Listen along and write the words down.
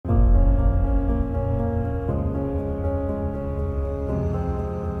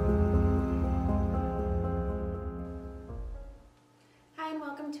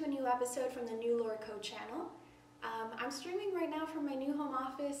new episode from the New Lorco channel. I'm streaming right now from my new home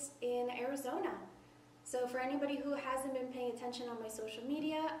office in Arizona. So for anybody who hasn't been paying attention on my social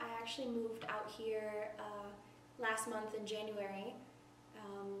media, I actually moved out here last month in January.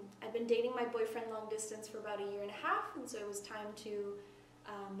 I've been dating my boyfriend long distance for about 1.5 years, and so it was time to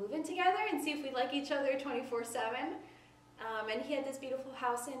move in together and see if we like each other 24/7. And he had this beautiful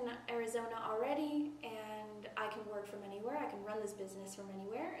house in Arizona already, and I can work from anywhere. I can run this business from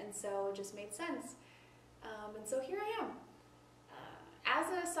anywhere, and so it just made sense. And so here I am. As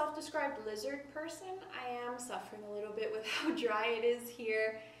a self-described lizard person, I am suffering a little bit with how dry it is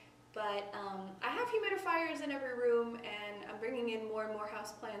here, but I have humidifiers in every room, and I'm bringing in more and more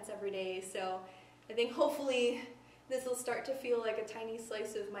houseplants every day, so I think hopefully this will start to feel like a tiny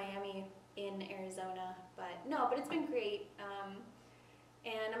slice of Miami in Arizona. But it's been great.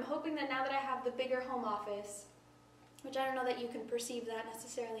 And I'm hoping that now that I have the bigger home office, which I don't know that you can perceive that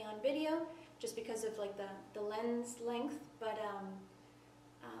necessarily on video, just because of like the lens length, but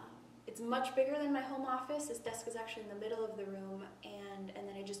it's much bigger than my home office. This desk is actually in the middle of the room, and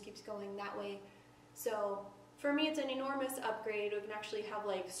then it just keeps going that way. So for me, it's an enormous upgrade. We can actually have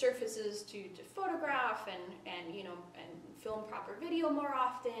like surfaces to photograph and film proper video more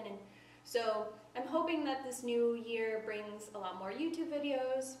often. And so I'm hoping that this new year brings a lot more YouTube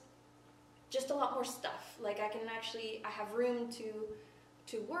videos, just a lot more stuff. Like I have room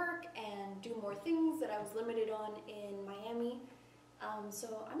to work and do more things that I was limited on in Miami.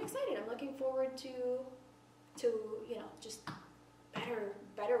 So I'm excited. I'm looking forward to just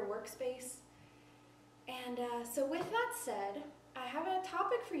better workspace. And so with that said, I have a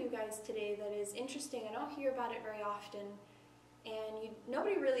topic for you guys today that is interesting. I don't hear about it very often, and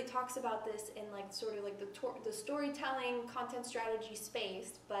nobody really talks about this in like sort of like the storytelling, content strategy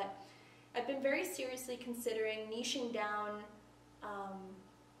space. But I've been very seriously considering niching down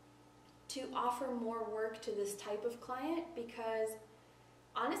to offer more work to this type of client, because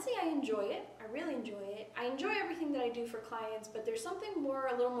honestly, I enjoy it. I really enjoy it. I enjoy everything that I do for clients, but there's something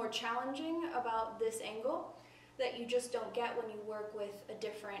a little more challenging about this angle that you just don't get when you work with a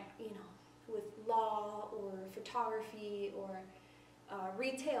different, with law or photography or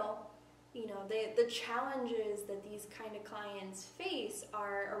retail. The challenges that these kind of clients face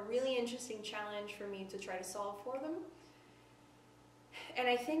are a really interesting challenge for me to try to solve for them. And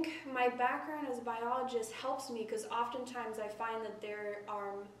I think my background as a biologist helps me, because oftentimes I find that there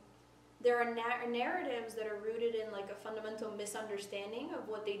are narratives that are rooted in like a fundamental misunderstanding of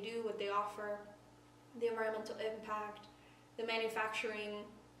what they do, what they offer, the environmental impact, the manufacturing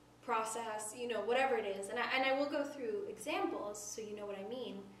process, whatever it is. And I will go through examples so you know what I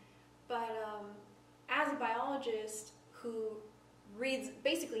mean. But as a biologist who reads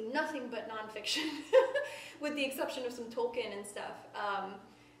basically nothing but nonfiction, with the exception of some Tolkien and stuff,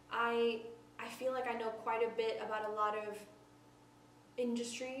 I feel like I know quite a bit about a lot of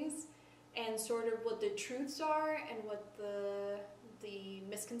industries and sort of what the truths are and what the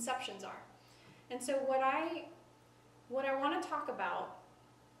misconceptions are. And so what I want to talk about,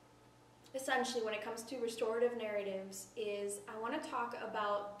 essentially, when it comes to restorative narratives, is I want to talk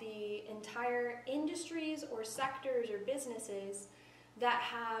about the entire industries or sectors or businesses that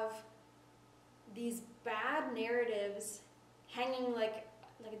have these bad narratives hanging like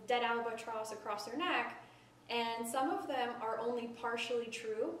a dead albatross across their neck, and some of them are only partially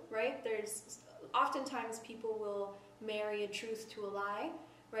true, right? There's oftentimes people will marry a truth to a lie,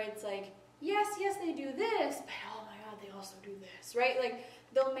 right? It's like, yes, they do this, but oh my God, they also do this, right? Like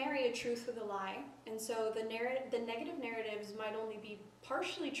they'll marry a truth with a lie, and so the negative narratives might only be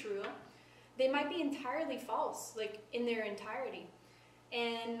partially true. They might be entirely false, like in their entirety.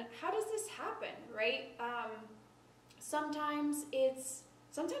 And how does this happen, right? Sometimes it's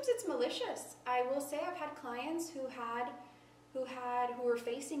malicious. I will say I've had clients who were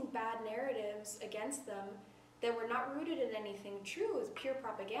facing bad narratives against them that were not rooted in anything true. It was pure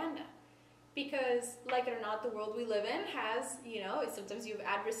propaganda. Because, like it or not, the world we live in has, sometimes you have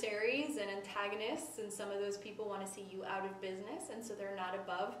adversaries and antagonists, and some of those people want to see you out of business, and so they're not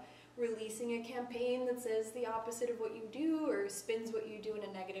above releasing a campaign that says the opposite of what you do or spins what you do in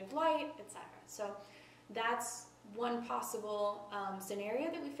a negative light, etc. So that's one possible scenario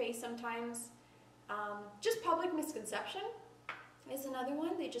that we face sometimes. Just public misconception is another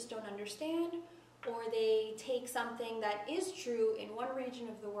one. They just don't understand, or they take something that is true in one region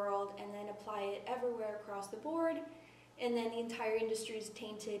of the world and then apply it everywhere across the board, and then the entire industry is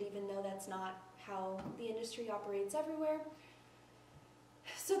tainted, even though that's not how the industry operates everywhere.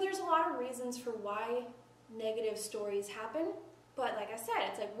 So there's a lot of reasons for why negative stories happen. But like I said,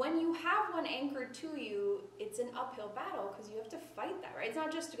 it's like when you have one anchored to you, it's an uphill battle because you have to fight that, right? It's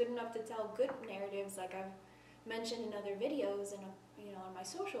not just good enough to tell good narratives like I've mentioned in other videos and on my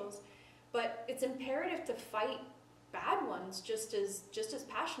socials, but it's imperative to fight bad ones just as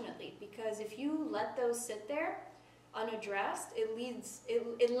passionately, because if you let those sit there unaddressed,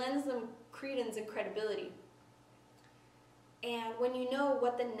 it lends them credence and credibility. And when you know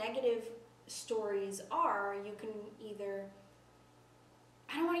what the negative stories are, you can either,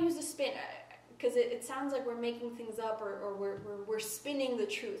 I don't want to use the spin because it sounds like we're making things up or we're spinning the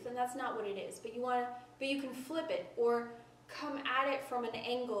truth, and that's not what it is. But you can flip it or come at it from an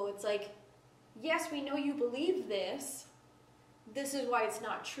angle. It's like, yes, we know you believe this. This is why it's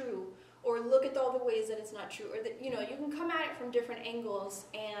not true. Or look at all the ways that it's not true. Or that, you can come at it from different angles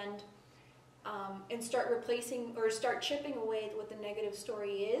and start replacing or start chipping away at what the negative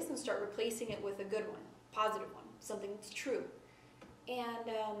story is and start replacing it with a good one, positive one, something that's true. And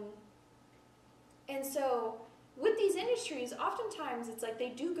so with these industries, oftentimes it's like they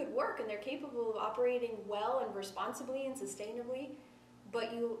do good work and they're capable of operating well and responsibly and sustainably, but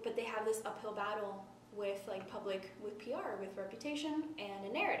they have this uphill battle with with PR, with reputation and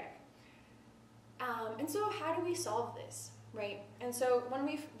a narrative. And so how do we solve this, right? And so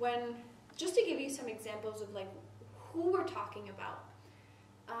just to give you some examples of like who we're talking about,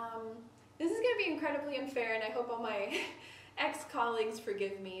 this is going to be incredibly unfair, and I hope all my ex-colleagues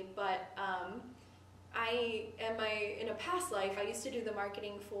forgive me, but in a past life, I used to do the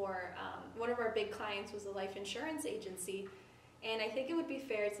marketing for one of our big clients was a life insurance agency, and I think it would be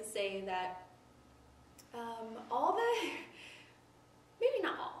fair to say that maybe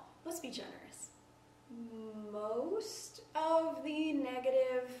not all, let's be generous, most of the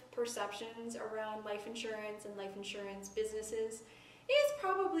negative perceptions around life insurance and life insurance businesses is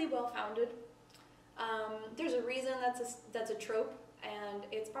probably well-founded. There's a reason that's a trope, and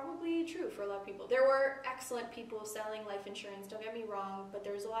it's probably true for a lot of people. There were excellent people selling life insurance, don't get me wrong, but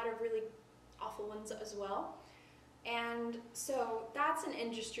there's a lot of really awful ones as well. And so that's an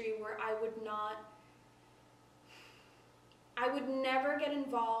industry where I would never get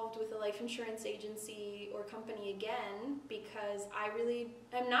involved with a life insurance agency or company again, because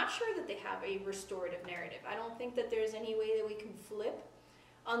I'm not sure that they have a restorative narrative. I don't think that there's any way that we can flip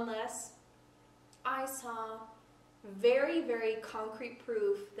unless I saw very, very concrete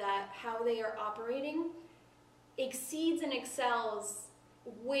proof that how they are operating exceeds and excels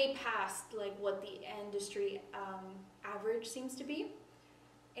way past like what the industry average seems to be,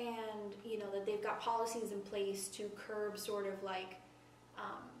 and that they've got policies in place to curb sort of like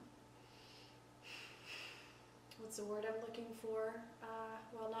what's the word I'm looking for,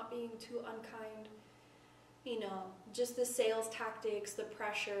 while not being too unkind, just the sales tactics, the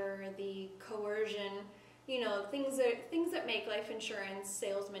pressure, the coercion, things that make life insurance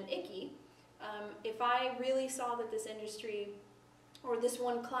salesmen icky. If I really saw that this industry or this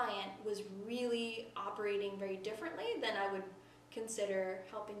one client was really operating very differently, then I would consider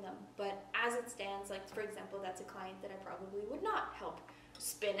helping them. But as it stands, like for example, that's a client that I probably would not help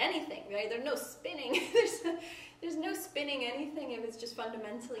spin anything, right? There's no spinning. There's no spinning anything if it's just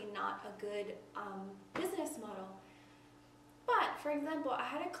fundamentally not a good business model. But for example, I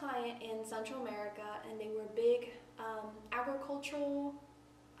had a client in Central America, and they were big agricultural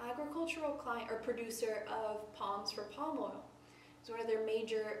client or producer of palms for palm oil. It's one of their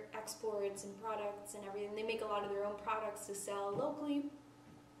major exports and products and everything. They make a lot of their own products to sell locally.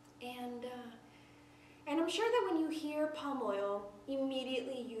 And I'm sure that when you hear palm oil,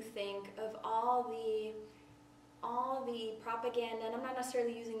 immediately you think of all the propaganda, and I'm not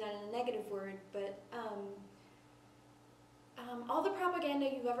necessarily using that in a negative word, but all the propaganda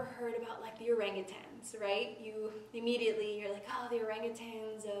you've ever heard about, like the orangutans, right? You're like, oh, the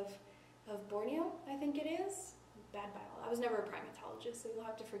orangutans of Borneo, I think it is. Bad Bible. I was never a primatologist, so you'll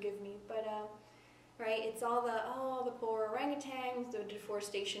have to forgive me. But right, it's all the poor orangutans. The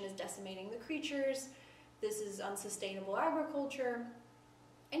deforestation is decimating the creatures. This is unsustainable agriculture,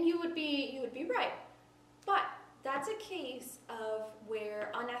 and you would be right. But that's a case of where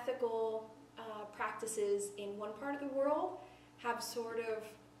unethical practices in one part of the world have sort of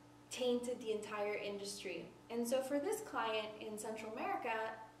tainted the entire industry. And so for this client in Central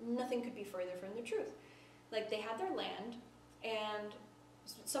America, nothing could be further from the truth. Like, they had their land, and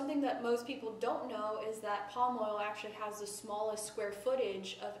something that most people don't know is that palm oil actually has the smallest square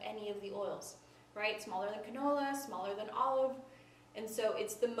footage of any of the oils, right? Smaller than canola, smaller than olive, and so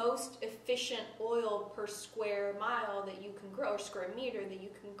it's the most efficient oil per square mile that you can grow, or square meter that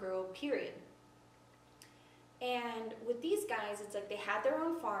you can grow, period. And with these guys, it's like they had their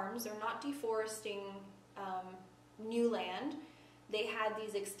own farms. They're not deforesting new land. they had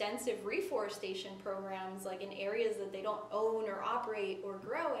these extensive reforestation programs, like in areas that they don't own or operate or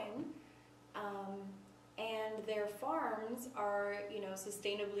grow in. And their farms are,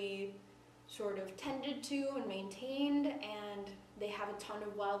 sustainably sort of tended to and maintained, and they have a ton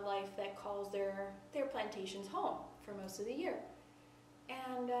of wildlife that calls their plantations home for most of the year.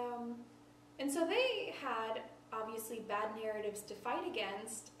 And so they had obviously bad narratives to fight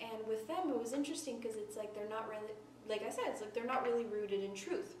against, and with them it was interesting because it's like they're not really, like I said, it's like they're not really rooted in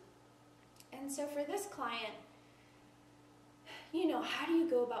truth. And so for this client, how do you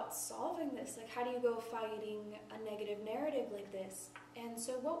go about solving this? Like, how do you go fighting a negative narrative like this? And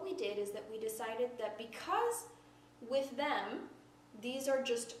so what we did is that we decided that because with them, these are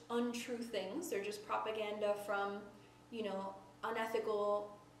just untrue things, they're just propaganda from,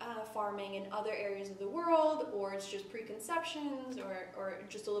 unethical farming in other areas of the world, or it's just preconceptions, or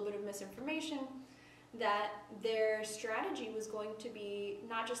just a little bit of misinformation, that their strategy was going to be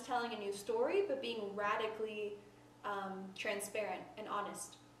not just telling a new story, but being radically transparent and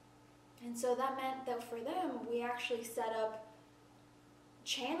honest. And so that meant that for them, we actually set up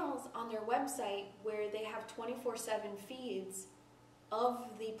channels on their website where they have 24/7 feeds of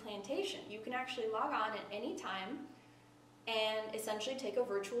the plantation. You can actually log on at any time and essentially take a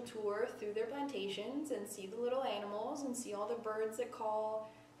virtual tour through their plantations and see the little animals and see all the birds that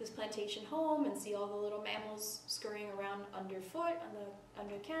call this plantation home and see all the little mammals scurrying around underfoot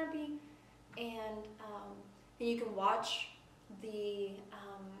under the canopy. And you can watch the,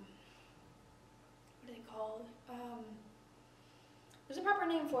 what are they called? There's a proper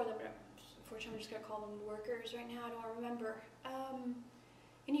name for them, but unfortunately I'm just going to call them workers right now, I don't remember.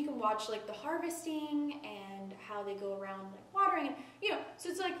 And you can watch like the harvesting and how they go around like watering, and so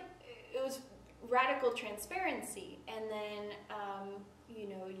it's like, it was radical transparency. And then,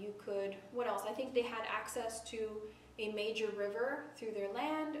 you could, what else? I think they had access to a major river through their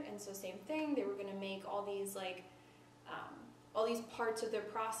land, and so same thing, they were going to make all these like, all these parts of their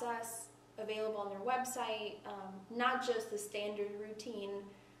process available on their website, not just the standard routine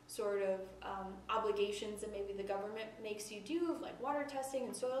sort of obligations that maybe the government makes you do, of like water testing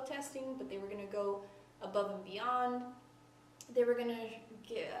and soil testing, but they were going to go above and beyond. They were going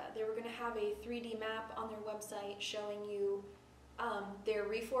to have a 3D map on their website showing you their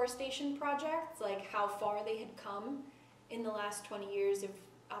reforestation projects, like how far they had come in the last 20 years of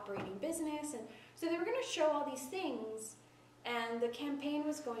operating business. And so they were going to show all these things, and the campaign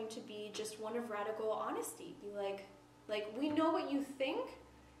was going to be just one of radical honesty. Be like we know what you think,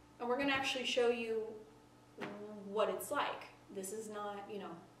 and we're going to actually show you what it's like. This is not,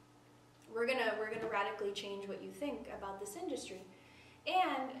 we're gonna radically change what you think about this industry.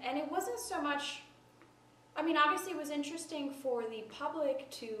 And it wasn't so much, I mean, obviously it was interesting for the public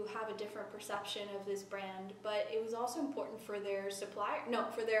to have a different perception of this brand, but it was also important for their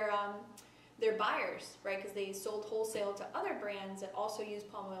their buyers, right? Because they sold wholesale to other brands that also use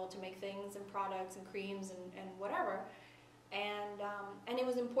palm oil to make things and products and creams and whatever. And it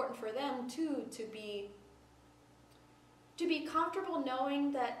was important for them too to be comfortable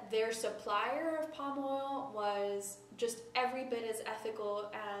knowing that their supplier of palm oil was just every bit as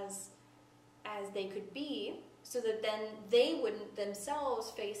ethical as they could be, so that then they wouldn't themselves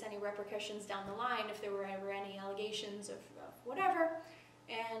face any repercussions down the line if there were ever any allegations of whatever.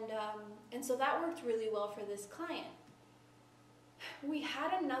 And so that worked really well for this client. We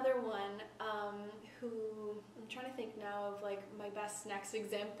had another one who, I'm trying to think now of like my best next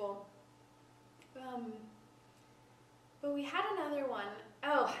example. But we had another one,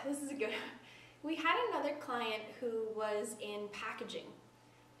 oh, this is a good one. We had another client who was in packaging.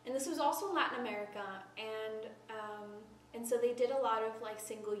 And this was also in Latin America, and so they did a lot of like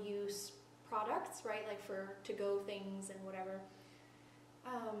single-use products, right, like for to-go things and whatever.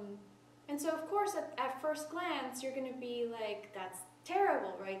 And so of course at first glance you're going to be like, that's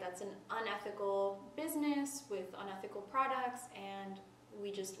terrible, right? That's an unethical business with unethical products, and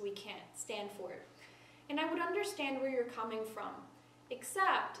we can't stand for it. And I would understand where you're coming from,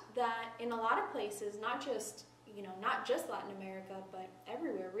 except that in a lot of places, not just Latin America, but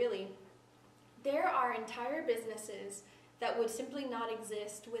everywhere really, there are entire businesses that would simply not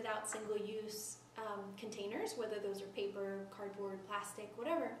exist without single-use containers, whether those are paper, cardboard, plastic,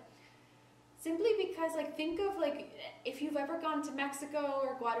 whatever. Simply because, like, think of, like, if you've ever gone to Mexico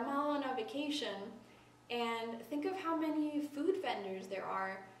or Guatemala on a vacation, and think of how many food vendors there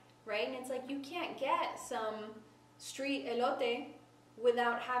are, right? And it's like, you can't get some street elote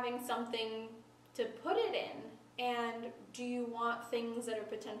without having something to put it in. And do you want things that are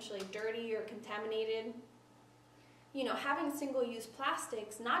potentially dirty or contaminated? you know, having single-use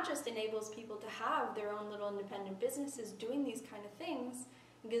plastics not just enables people to have their own little independent businesses doing these kind of things,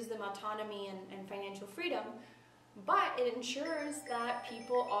 gives them autonomy and financial freedom, but it ensures that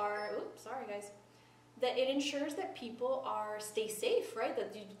people are, oops, sorry guys, that it ensures that people stay safe, right?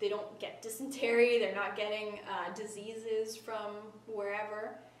 That they don't get dysentery, they're not getting diseases from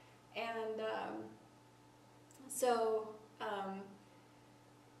wherever.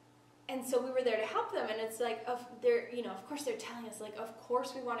 And so we were there to help them, and it's like, you know, of course they're telling us, like, of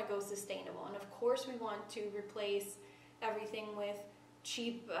course we want to go sustainable, and of course we want to replace everything with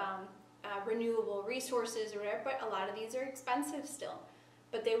cheap renewable resources or whatever, but a lot of these are expensive still.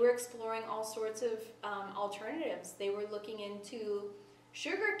 But they were exploring all sorts of alternatives. They were looking into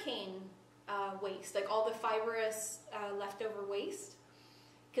sugarcane waste, like all the fibrous leftover waste,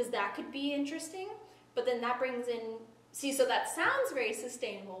 because that could be interesting. But then that brings in, see, so that sounds very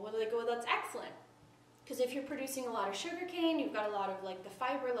sustainable. Well, they go, well, that's excellent. Because if you're producing a lot of sugarcane, you've got a lot of like the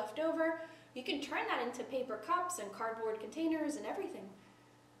fiber left over, you can turn that into paper cups and cardboard containers and everything.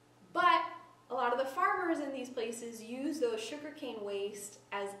 But a lot of the farmers in these places use those sugarcane waste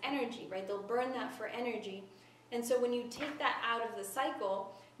as energy, right? They'll burn that for energy. And so when you take that out of the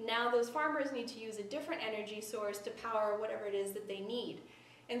cycle, now those farmers need to use a different energy source to power whatever it is that they need.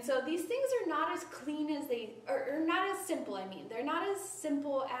 And so these things are not as clean as or not as simple, I mean. They're not as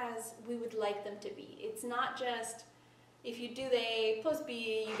simple as we would like them to be. It's not just, if you do the A plus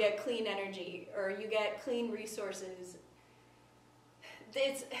B, you get clean energy, or you get clean resources.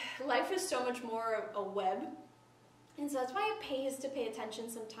 Life is so much more a web, and so that's why it pays to pay attention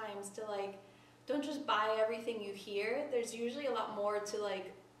sometimes to, like, don't just buy everything you hear. There's usually a lot more to,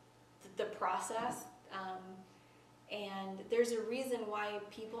 like, the process, and there's a reason why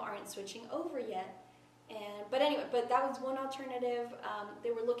people aren't switching over yet. But anyway, but that was one alternative.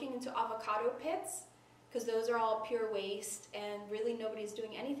 They were looking into avocado pits, because those are all pure waste, and really nobody's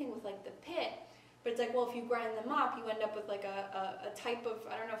doing anything with, like, the pit. But it's like, well, if you grind them up, you end up with like a type of,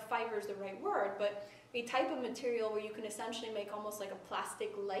 I don't know if fiber is the right word, but a type of material where you can essentially make almost like a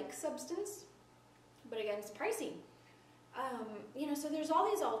plastic-like substance. But again, it's pricey. You know, so there's all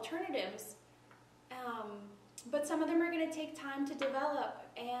these alternatives, but some of them are going to take time to develop.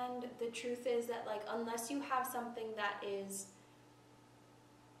 And the truth is that, like, unless you have something that is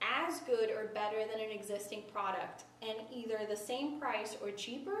as good or better than an existing product, and either the same price or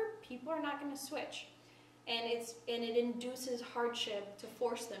cheaper, people are not going to switch, and it induces hardship to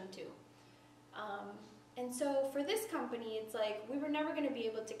force them to. And so for this company, it's like we were never going to be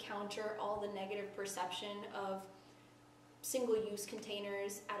able to counter all the negative perception of single-use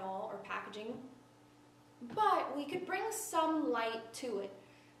containers at all, or packaging, but we could bring some light to it,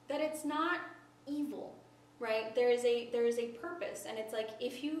 that it's not evil. Right? There is a purpose, and it's like,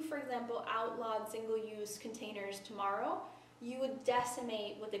 if you, for example, outlawed single-use containers tomorrow, you would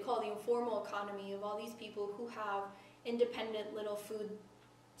decimate what they call the informal economy of all these people who have independent little food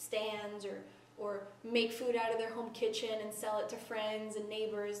stands, or make food out of their home kitchen and sell it to friends and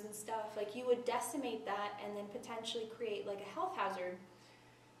neighbors and stuff. Like, you would decimate that and then potentially create like a health hazard.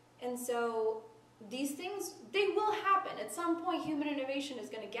 And so these things, they will happen. At some point, human innovation is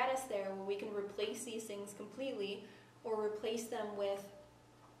going to get us there where we can replace these things completely, or replace them with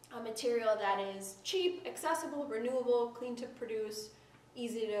a material that is cheap, accessible, renewable, clean to produce,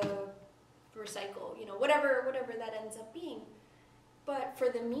 easy to recycle, you know, whatever that ends up being. But for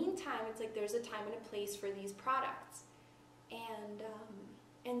the meantime, it's like there's a time and a place for these products.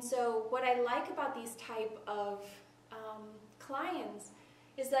 And so what I like about these type of clients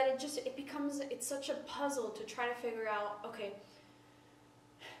is that it's such a puzzle to try to figure out, okay,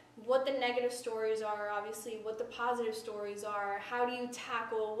 what the negative stories are, obviously, what the positive stories are, how do you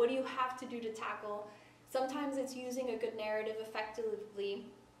tackle, what do you have to do to tackle. Sometimes it's using a good narrative effectively,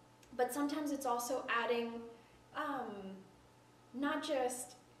 but sometimes it's also adding, not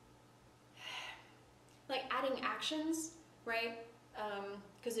just, like, adding actions, right?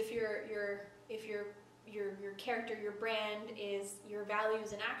 Because if your character, your brand is your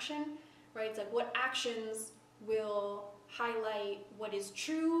values in action, right? It's like, what actions will highlight what is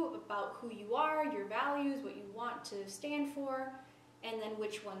true about who you are, your values, what you want to stand for, and then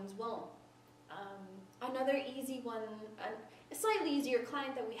which ones won't. Another easy one, a slightly easier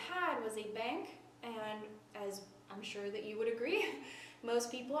client that we had was a bank, and as I'm sure that you would agree,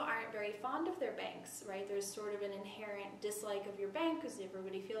 most people aren't very fond of their banks, right? There's sort of an inherent dislike of your bank because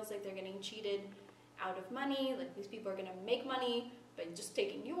everybody feels like they're getting cheated out of money, like these people are going to make money by just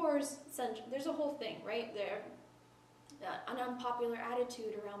taking yours. There's a whole thing, right? There, an unpopular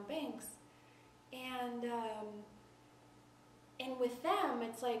attitude around banks, and and with them,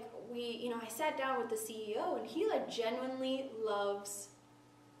 it's like I sat down with the CEO, and he like genuinely loves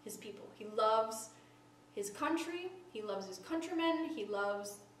his people. He loves his country. He loves his countrymen. He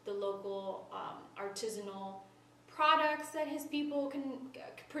loves the local artisanal products that his people can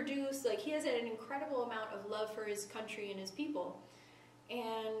produce. Like, he has an incredible amount of love for his country and his people,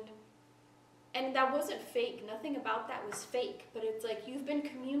 and that wasn't fake. Nothing about that was fake. But it's like, you've been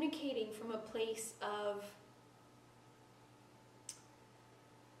communicating from a place of,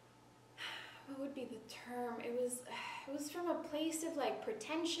 what would be the term? It was from a place of like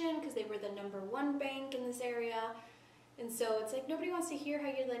pretension, because they were the #1 bank in this area. And so it's like, nobody wants to hear how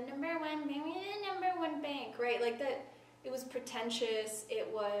you're the #1 bank, #1 bank, right? Like that, it was pretentious,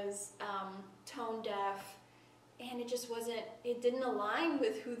 it was tone deaf, and it just wasn't, it didn't align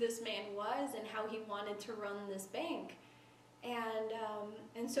with who this man was and how he wanted to run this bank.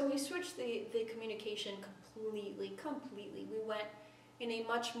 And so we switched the communication completely. We went in a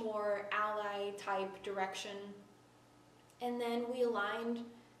much more ally type direction. And then we aligned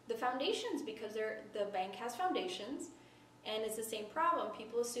the foundations, because the bank has foundations, and it's the same problem.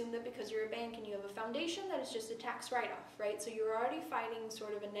 People assume that because you're a bank and you have a foundation, that it's just a tax write-off, right? So you're already fighting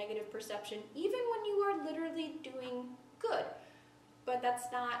sort of a negative perception, even when you are literally doing good. But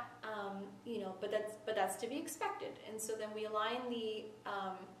that's not, but that's to be expected. And so then we align the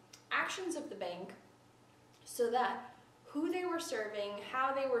actions of the bank so that who they were serving,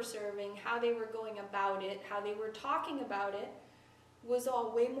 how they were going about it, how they were talking about it, was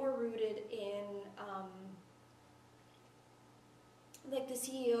all way more rooted in like the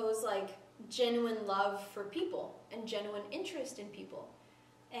CEO's like genuine love for people and genuine interest in people.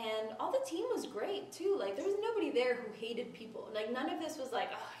 And all the team was great too. Like, there was nobody there who hated people. Like, none of this was like,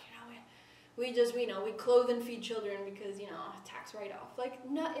 oh, we just, we clothe and feed children because, tax write-off. Like,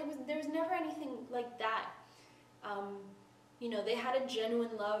 no, there was never anything like that. They had a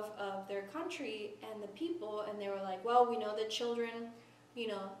genuine love of their country and the people, and they were like, well, we know that children,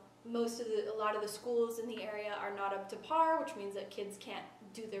 a lot of the schools in the area are not up to par, which means that kids can't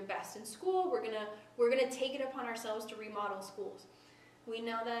do their best in school. We're gonna take it upon ourselves to remodel schools. We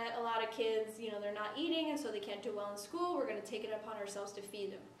know that a lot of kids, they're not eating, and so they can't do well in school. We're gonna take it upon ourselves to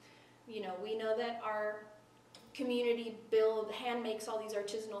feed them. We know that our community hand makes all these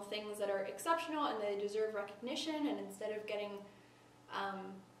artisanal things that are exceptional and they deserve recognition, and instead of getting,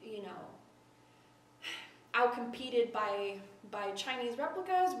 outcompeted by Chinese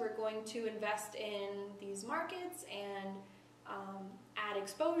replicas, we're going to invest in these markets and add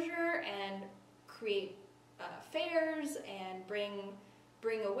exposure and create fairs and bring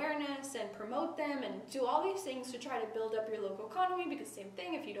awareness and promote them and do all these things to try to build up your local economy, because same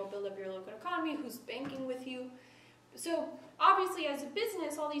thing, if you don't build up your local economy, who's banking with you? So obviously, as a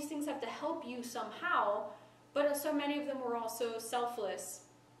business, all these things have to help you somehow, but so many of them were also selfless.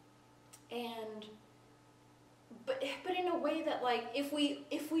 But in a way that, like, if we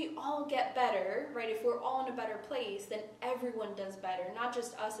all get better, right, if we're all in a better place, then everyone does better, not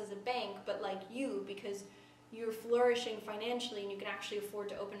just us as a bank, but like you, because you're flourishing financially and you can actually afford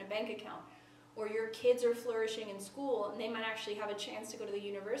to open a bank account. Or your kids are flourishing in school and they might actually have a chance to go to the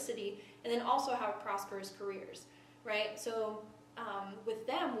university and then also have prosperous careers, right? So with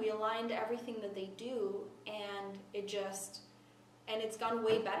them, we aligned everything that they do, and it's gone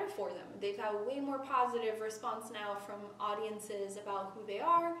way better for them. They've had a way more positive response now from audiences about who they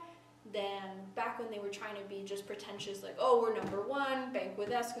are than back when they were trying to be just pretentious, like, oh, we're #1, bank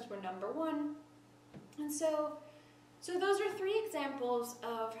with us because we're #1. And so those are 3 examples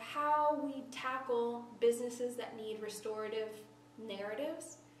of how we tackle businesses that need restorative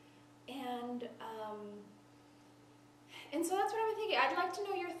narratives. And so that's what I'm thinking. I'd like to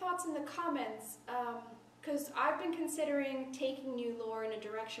know your thoughts in the comments, because I've been considering taking New Lore in a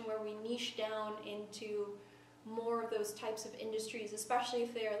direction where we niche down into more of those types of industries, especially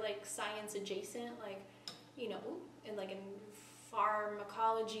if they're like science adjacent, like, in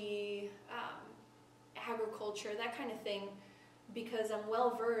pharmacology, agriculture, that kind of thing, because I'm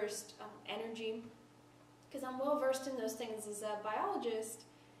well versed, energy, because I'm well versed in those things as a biologist,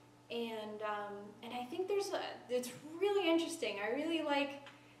 and I think it's really interesting. I really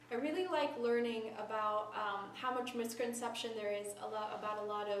like learning about how much misconception there is about a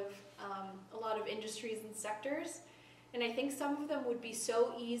lot of industries and sectors, and I think some of them would be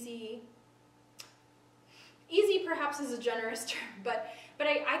so easy perhaps is a generous term, but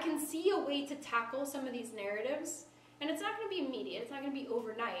I can see a way to tackle some of these narratives, and it's not going to be immediate, it's not going to be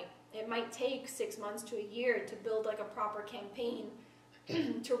overnight. It might take 6 months to a year to build like a proper campaign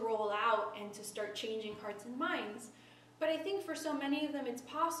to roll out and to start changing hearts and minds. But I think for so many of them it's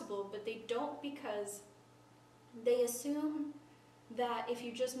possible, but they don't, because they assume that if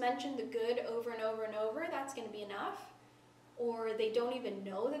you just mention the good over and over and over, that's going to be enough, or they don't even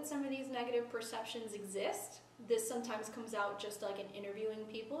know that some of these negative perceptions exist. This sometimes comes out just like in interviewing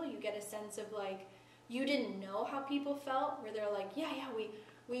people. You get a sense of like, you didn't know how people felt, where they're like, yeah,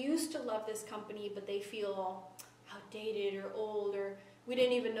 we used to love this company, but they feel outdated or old, or we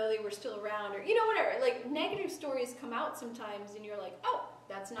didn't even know they were still around, or, you know, whatever. Like, negative stories come out sometimes, and you're like, oh,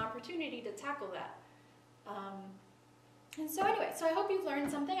 that's an opportunity to tackle that. And so anyway, so I hope you've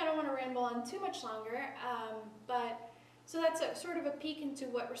learned something. I don't want to ramble on too much longer, but so that's sort of a peek into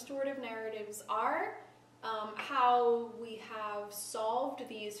what restorative narratives are, how we have solved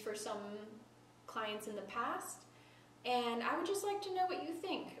these for some clients in the past, and I would just like to know what you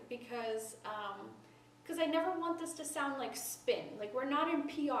think, because I never want this to sound like spin. Like, we're not in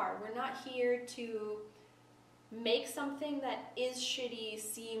PR. We're not here to make something that is shitty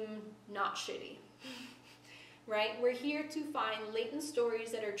seem not shitty, right? We're here to find latent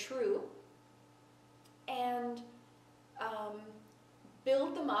stories that are true and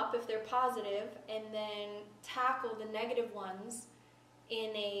build them up if they're positive, and then tackle the negative ones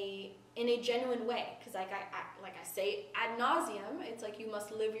in a genuine way. Because like I say ad nauseum, it's like you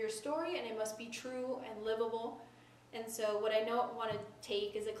must live your story, and it must be true and livable. And so what I don't want to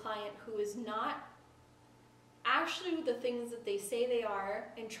take is a client who is not actually the things that they say they are,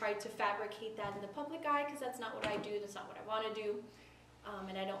 and try to fabricate that in the public eye, because that's not what I do, that's not what I want to do,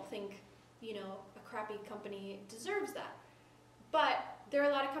 and I don't think, you know, a crappy company deserves that. But there are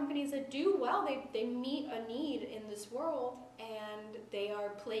a lot of companies that do well. They meet a need in this world, and they are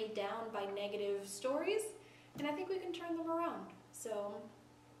played down by negative stories, and I think we can turn them around. So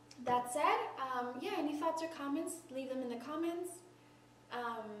that said, yeah, any thoughts or comments, leave them in the comments.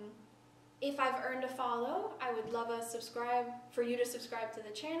 If I've earned a follow, I would love for you to subscribe to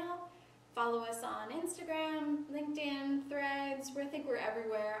the channel. Follow us on Instagram, LinkedIn, Threads. I think we're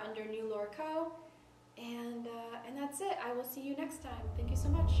everywhere under New Lore Co. And that's it. I will see you next time. Thank you so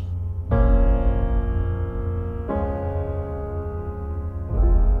much.